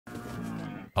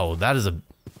Oh, that is a...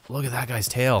 Look at that guy's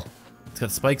tail. It's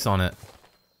got spikes on it.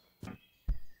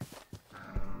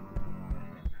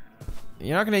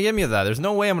 You're not gonna get me with that. There's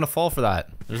no way I'm gonna fall for that.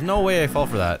 There's no way I fall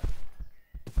for that.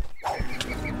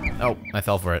 Oh, I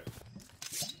fell for it.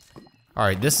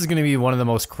 Alright, this is gonna be one of the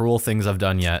most cruel things I've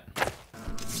done yet.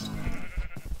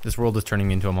 This world is turning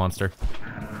me into a monster.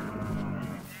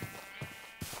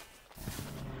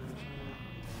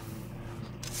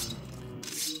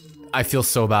 I feel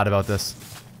so bad about this.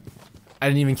 I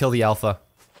didn't even kill the alpha.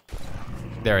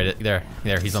 There,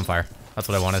 he's on fire. That's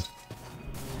what I wanted.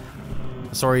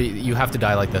 Sorry, you have to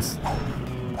die like this.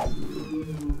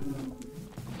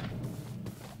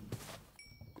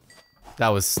 That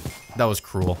was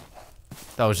cruel.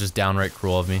 That was just downright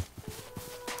cruel of me.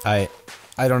 I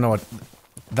don't know what...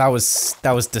 That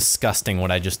was disgusting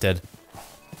what I just did.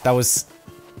 That was...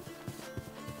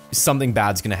 Something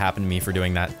bad's gonna happen to me for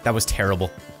doing that. That was terrible.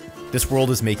 This world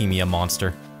is making me a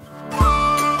monster.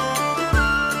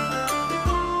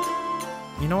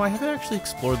 You know, I haven't actually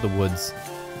explored the woods.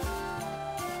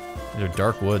 They're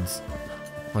dark woods.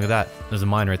 Look at that. There's a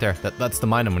mine right there. That's the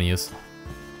mine I'm gonna use.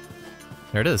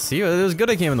 There it is. See, it was good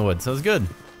I came in the woods. That was good.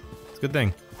 It's a good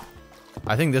thing.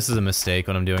 I think this is a mistake,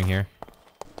 what I'm doing here.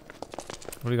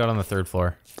 What do we got on the 3rd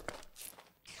floor?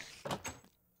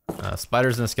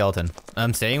 Spiders and a skeleton.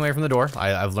 I'm staying away from the door.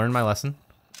 I've learned my lesson.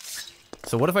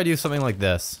 So what if I do something like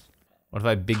this? What if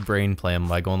I big brain play him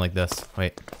by going like this?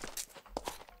 Wait.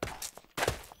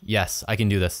 Yes, I can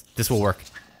do this. This will work.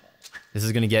 This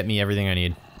is gonna get me everything I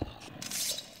need.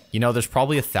 You know, there's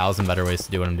probably 1,000 better ways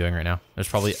to do what I'm doing right now. There's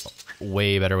probably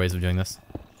way better ways of doing this.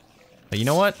 But you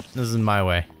know what? This is my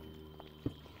way.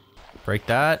 Break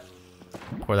that.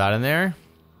 Pour that in there.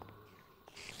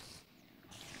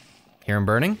 Hear them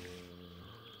burning?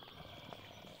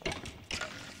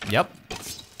 Yep.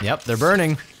 Yep, they're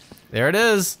burning. There it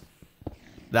is.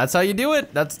 That's how you do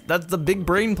it. That's the big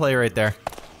brain play right there.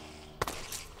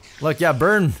 Look, yeah,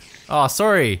 burn. Oh,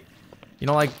 sorry. You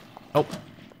don't like... Oh.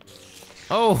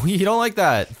 Oh, you don't like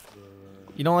that.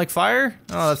 You don't like fire?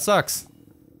 Oh, that sucks.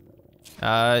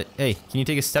 Hey, can you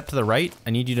take a step to the right?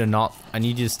 I need you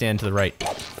to stand to the right.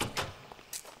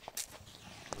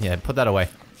 Yeah, put that away.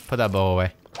 Put that bow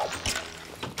away.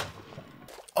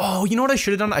 Oh, you know what I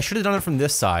should have done? I should have done it from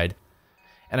this side.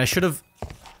 And I should have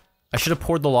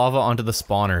poured the lava onto the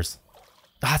spawners.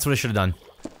 That's what I should have done.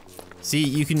 See,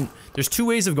 you can... There's 2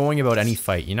 ways of going about any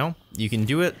fight, you know? You can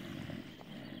do it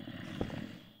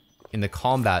in the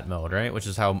combat mode, right? Which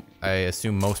is how I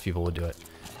assume most people would do it.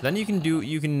 Then you can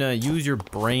use your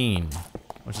brain,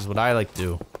 which is what I like to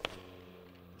do.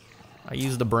 I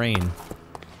use the brain.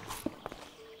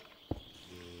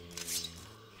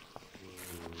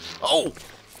 Oh!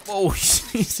 Oh,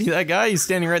 you see that guy? He's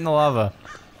standing right in the lava.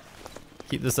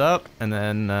 Keep this up, and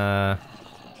then,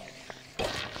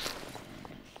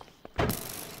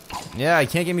 yeah, you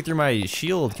can't get me through my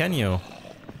shield, can you?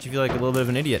 But you feel like a little bit of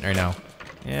an idiot right now.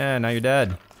 Yeah, now you're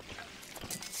dead.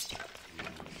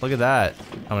 Look at that.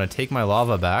 I'm gonna take my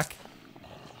lava back.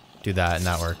 Do that, and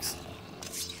that works.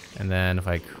 And then if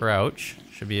I crouch,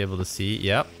 should be able to see.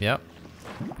 Yep, yep.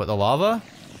 Put the lava.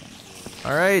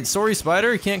 Alright, sorry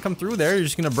spider, you can't come through there, you're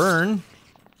just gonna burn.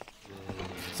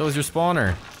 So is your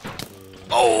spawner.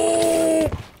 Oh!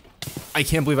 I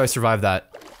can't believe I survived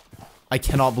that. I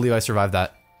cannot believe I survived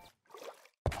that.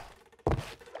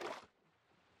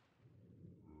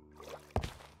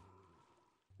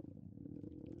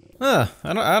 Huh,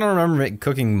 I don't remember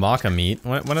cooking maca meat.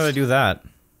 When did I do that?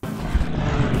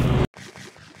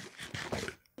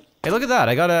 Hey, look at that,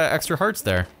 I got extra hearts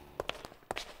there.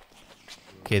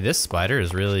 Okay, this spider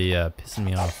is really pissing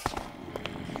me off.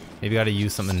 Maybe I gotta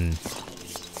use something...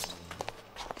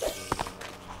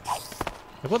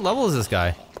 Like, what level is this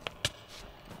guy?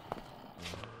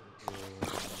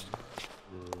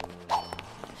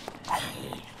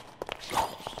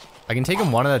 I can take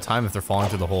him one at a time if they're falling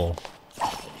through the hole.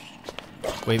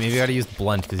 Wait, maybe I gotta use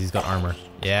blunt because he's got armor.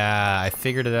 Yeah, I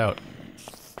figured it out.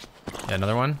 Yeah,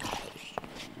 another one.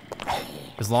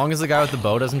 As long as the guy with the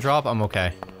bow doesn't drop, I'm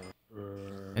okay.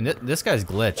 And this guy's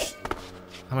glitched.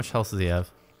 How much health does he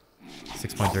have?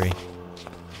 6.3.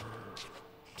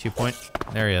 2 point.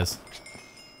 There he is.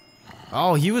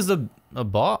 Oh, he was a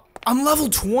bot. I'm level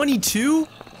 22?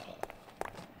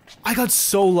 I got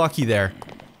so lucky there.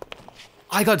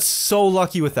 I got so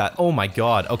lucky with that. Oh my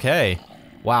god. Okay.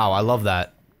 Wow, I love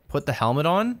that. Put the helmet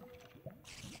on.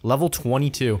 Level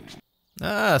 22.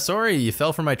 Ah, sorry, you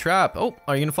fell for my trap. Oh,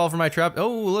 are you gonna fall for my trap?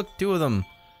 Oh, look, 2 of them.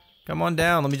 Come on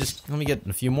down. Let me get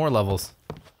a few more levels.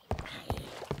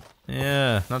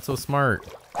 Yeah, not so smart.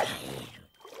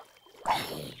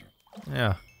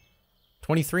 Yeah.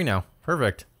 23 now.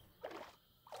 Perfect.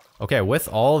 Okay, with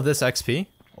all of this XP,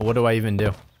 what do I even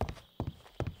do?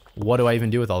 What do I even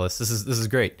do with all this? This is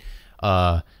great.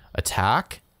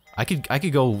 Attack. I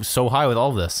could go so high with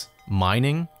all of this.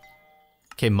 Mining.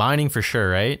 Okay, mining for sure,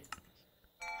 right?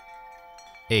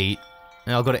 8.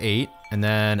 And I'll go to 8. And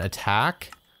then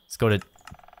attack. Let's go to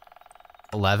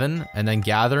 11. And then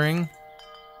gathering.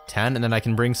 10. And then I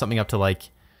can bring something up to like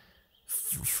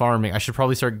farming. I should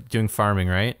probably start doing farming,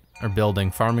 right? Or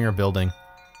building. Farming or building.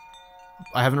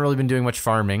 I haven't really been doing much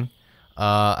farming.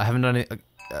 I haven't done any...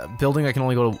 building, I can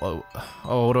only go to...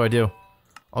 Oh, what do I do?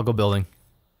 I'll go building.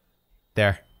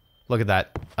 There. Look at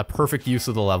that. A perfect use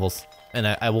of the levels. And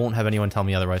I won't have anyone tell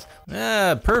me otherwise.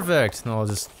 Yeah, perfect. And I'll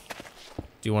just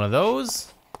do one of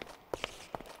those.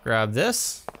 Grab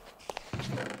this.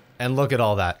 And look at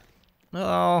all that.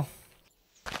 Oh.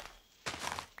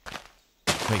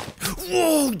 Wait.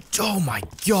 Whoa! Oh my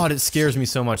god, it scares me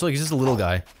so much. Look, he's just a little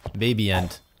guy. Baby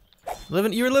ant.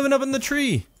 You were living up in the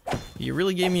tree. You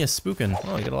really gave me a spookin'.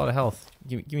 Oh, you got a lot of health.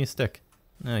 Give me a stick.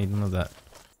 No, you don't have that.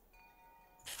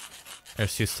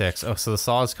 There's 2 sticks. Oh, so the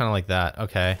saw is kind of like that.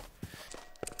 Okay.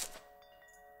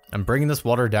 I'm bringing this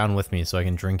water down with me so I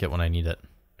can drink it when I need it.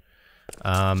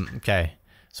 Okay.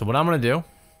 So what I'm gonna do,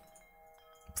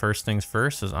 first things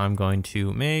first, is I'm going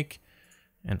to make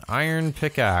an iron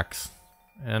pickaxe.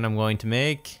 And I'm going to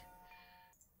make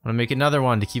another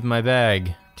one to keep in my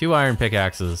bag. 2 iron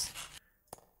pickaxes.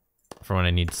 For when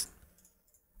I need...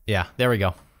 Yeah, there we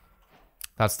go.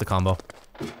 That's the combo.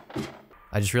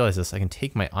 I just realized this. I can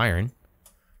take my iron,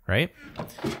 right?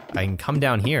 I can come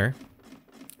down here,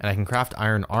 and I can craft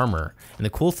iron armor. And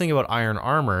the cool thing about iron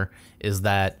armor is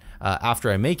that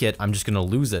after I make it, I'm just gonna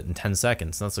lose it in 10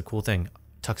 seconds. That's a cool thing.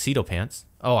 Tuxedo pants.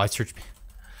 Oh, I searched...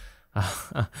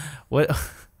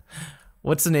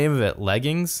 What's the name of it?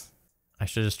 Leggings? I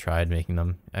should have just tried making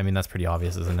them. I mean, that's pretty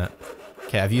obvious, isn't it?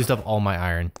 Okay, I've used up all my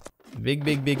iron. Big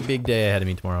day ahead of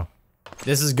me tomorrow.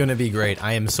 This is gonna be great.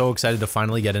 I am so excited to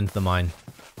finally get into the mine.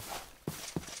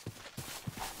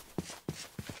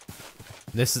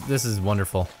 This is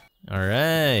wonderful. All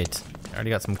right, I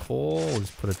already got some coal. We'll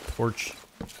just put a torch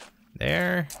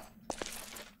there.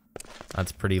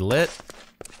 That's pretty lit.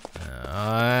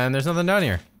 And there's nothing down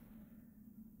here.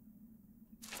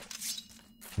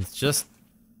 It's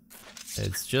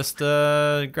just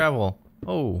gravel.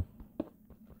 Oh.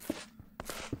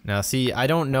 Now see, I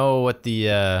don't know what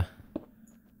the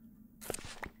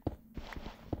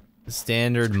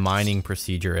standard mining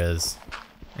procedure is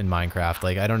in Minecraft.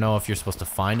 Like, I don't know if you're supposed to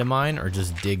find a mine or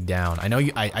just dig down. I know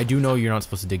I do know you're not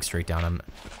supposed to dig straight down.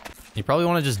 You probably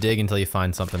want to just dig until you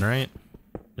find something, right?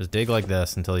 Just dig like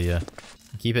this until you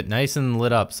keep it nice and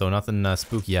lit up so nothing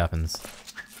spooky happens.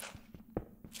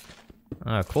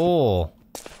 Ah, cool.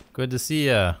 Good to see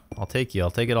ya. I'll take you.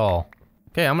 I'll take it all.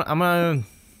 Okay, I'm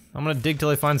gonna dig till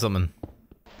I find something.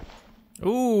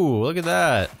 Ooh, look at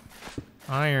that.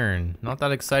 Iron. Not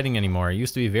that exciting anymore. It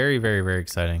used to be very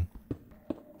exciting.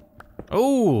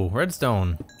 Oh,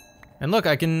 redstone. And look,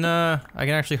 I can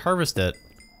actually harvest it.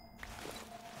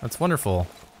 That's wonderful.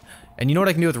 And you know what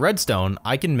I can do with redstone?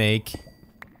 I can make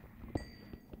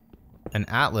an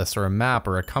atlas or a map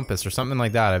or a compass or something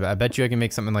like that. I bet you I can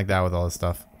make something like that with all this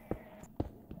stuff.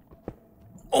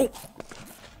 Oh!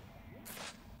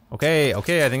 Okay, I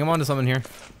think I'm onto something here.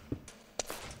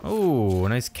 Oh, a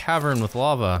nice cavern with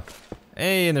lava.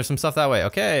 Hey, and there's some stuff that way.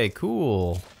 Okay,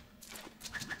 cool.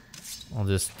 I'll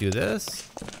just do this.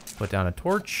 Put down a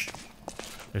torch.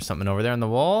 There's something over there on the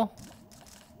wall.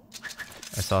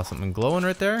 I saw something glowing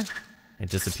right there. It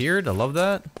disappeared. I love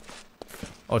that.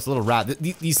 Oh, it's a little rat.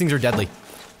 These things are deadly.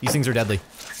 These things are deadly.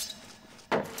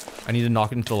 I need to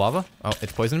knock it into the lava. Oh,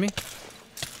 it's poisoned me.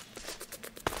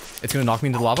 It's gonna knock me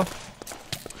into the lava.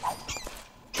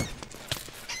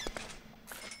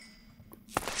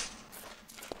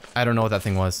 I don't know what that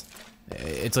thing was.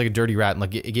 It's like a dirty rat, and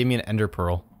like it gave me an ender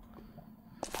pearl.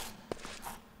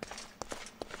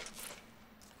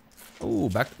 Oh,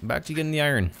 back to getting the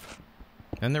iron.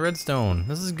 And the redstone.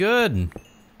 This is good.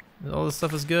 All this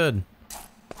stuff is good.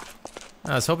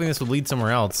 I was hoping this would lead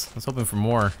somewhere else. I was hoping for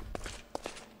more.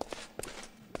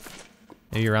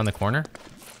 Maybe around the corner?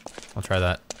 I'll try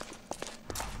that.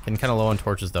 Getting kind of low on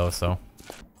torches though, so.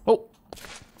 Oh!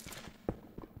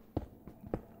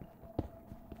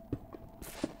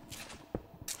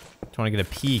 Just want to get a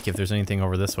peek if there's anything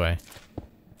over this way.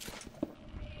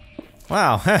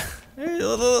 Wow, hey,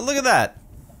 look at that!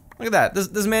 Look at that,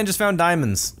 this man just found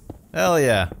diamonds. Hell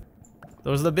yeah.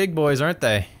 Those are the big boys, aren't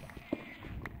they?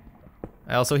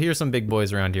 I also hear some big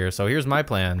boys around here, so here's my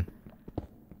plan.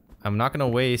 I'm not gonna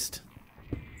waste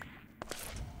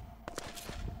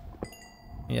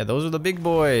Yeah, those are the big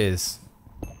boys.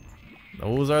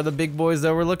 Those are the big boys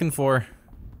that we're looking for.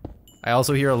 I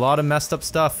also hear a lot of messed up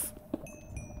stuff.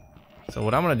 So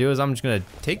what I'm gonna do is I'm just gonna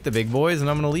take the big boys and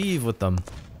I'm gonna leave with them.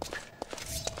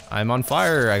 I'm on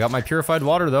fire. I got my purified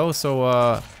water though,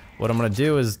 so what I'm gonna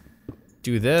do is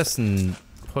do this and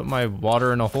put my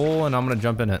water in a hole and I'm gonna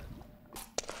jump in it.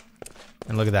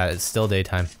 And look at that, it's still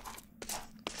daytime.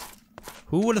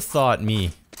 Who would have thought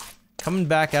me coming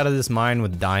back out of this mine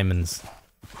with diamonds?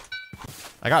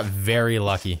 I got very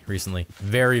lucky recently.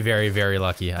 Very, very, very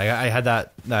lucky. I had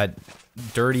that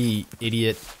dirty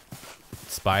idiot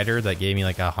spider that gave me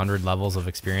like 100 levels of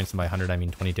experience, and by 100 I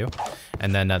mean 22.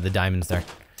 And then the diamonds there.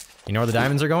 You know where the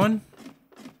diamonds are going?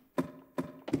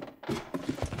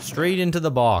 Straight into the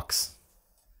box.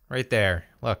 Right there.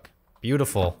 Look.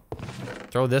 Beautiful.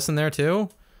 Throw this in there too.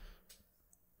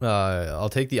 I'll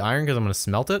take the iron because I'm going to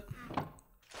smelt it. And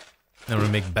I'm going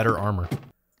to make better armor.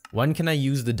 When can I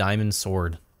use the diamond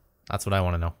sword? That's what I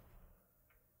want to know.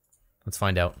 Let's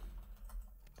find out.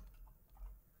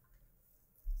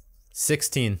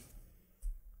 16.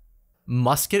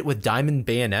 Musket with diamond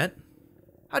bayonet?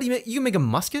 How do you make a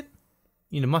musket?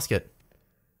 You need a musket.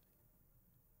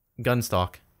 Gun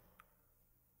stock.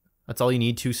 That's all you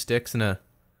need, 2 sticks and a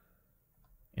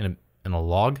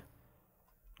log?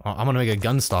 Oh, I'm gonna make a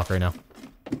gun stock right now.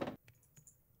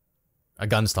 A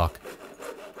gun stock.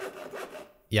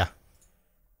 Yeah.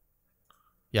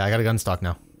 Yeah, I got a gun stock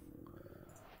now.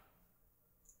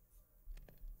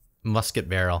 Musket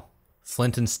barrel.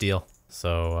 Flint and steel.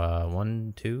 So,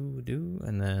 1, 2, do,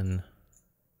 and then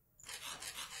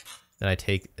I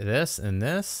take this, and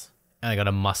I got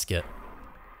a musket.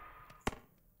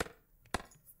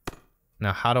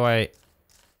 Now, how do I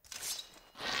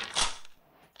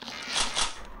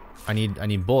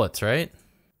need bullets, right?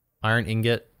 Iron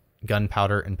ingot,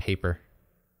 gunpowder, and paper.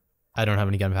 I don't have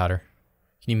any gunpowder.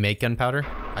 Can you make gunpowder?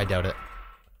 I doubt it.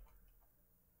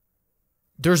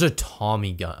 There's a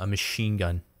Tommy gun, a machine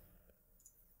gun.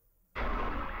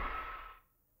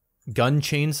 Gun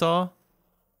chainsaw?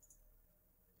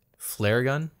 Flare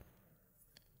gun?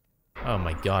 Oh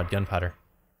my god, gunpowder.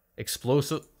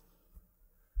 Explosive.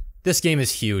 This game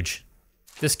is huge.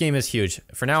 This game is huge.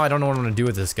 For now, I don't know what I'm gonna do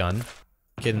with this gun.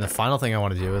 Okay, then the final thing I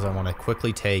want to do is I want to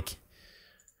quickly take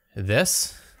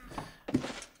this.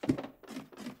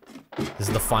 This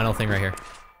is the final thing right here.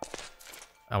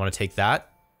 I want to take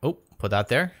that. Oh, put that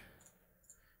there.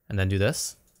 And then do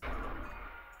this.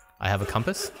 I have a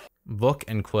compass. Book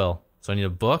and quill. So I need a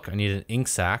book, I need an ink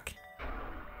sac.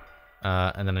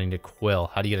 And then I need a quill.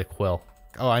 How do you get a quill?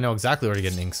 Oh, I know exactly where to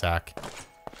get an ink sac.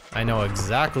 I know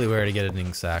exactly where to get an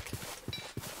ink sac.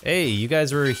 Hey, you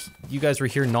guys were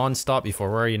here non-stop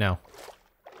before. Where are you now?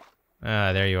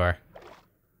 Ah, there you are.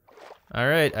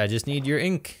 Alright, I just need your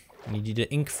ink. I need you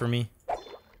to ink for me.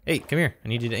 Hey, come here. I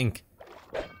need you to ink.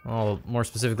 Oh, more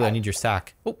specifically, I need your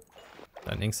sack. Oh,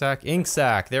 an ink sac? Ink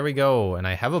sac, there we go. And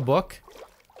I have a book.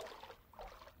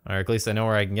 Or at least I know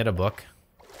where I can get a book.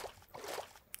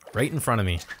 Right in front of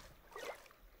me.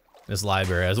 This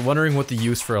library. I was wondering what the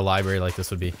use for a library like this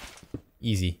would be.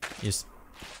 Easy. You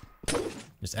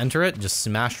just enter it, just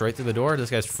smash right through the door.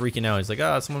 This guy's freaking out. He's like,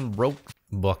 ah, someone broke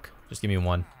book. Just give me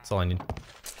one. That's all I need.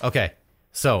 Okay,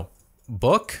 so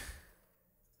book,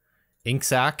 ink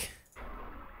sac,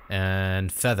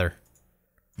 and feather.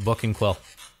 Book and quill.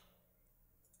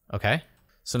 Okay,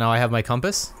 so now I have my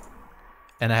compass,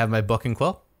 and I have my book and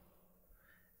quill.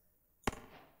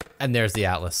 And there's the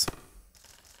atlas.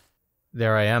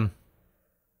 There I am.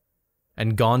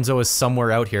 And Gonzo is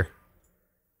somewhere out here.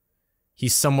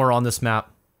 He's somewhere on this map.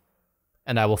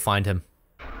 And I will find him.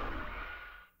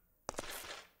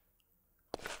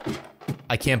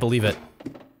 I can't believe it.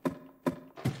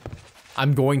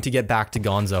 I'm going to get back to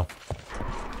Gonzo.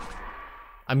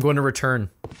 I'm going to return.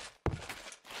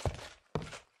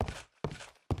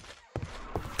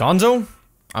 Gonzo?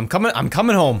 I'm coming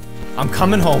home. I'm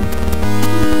coming home.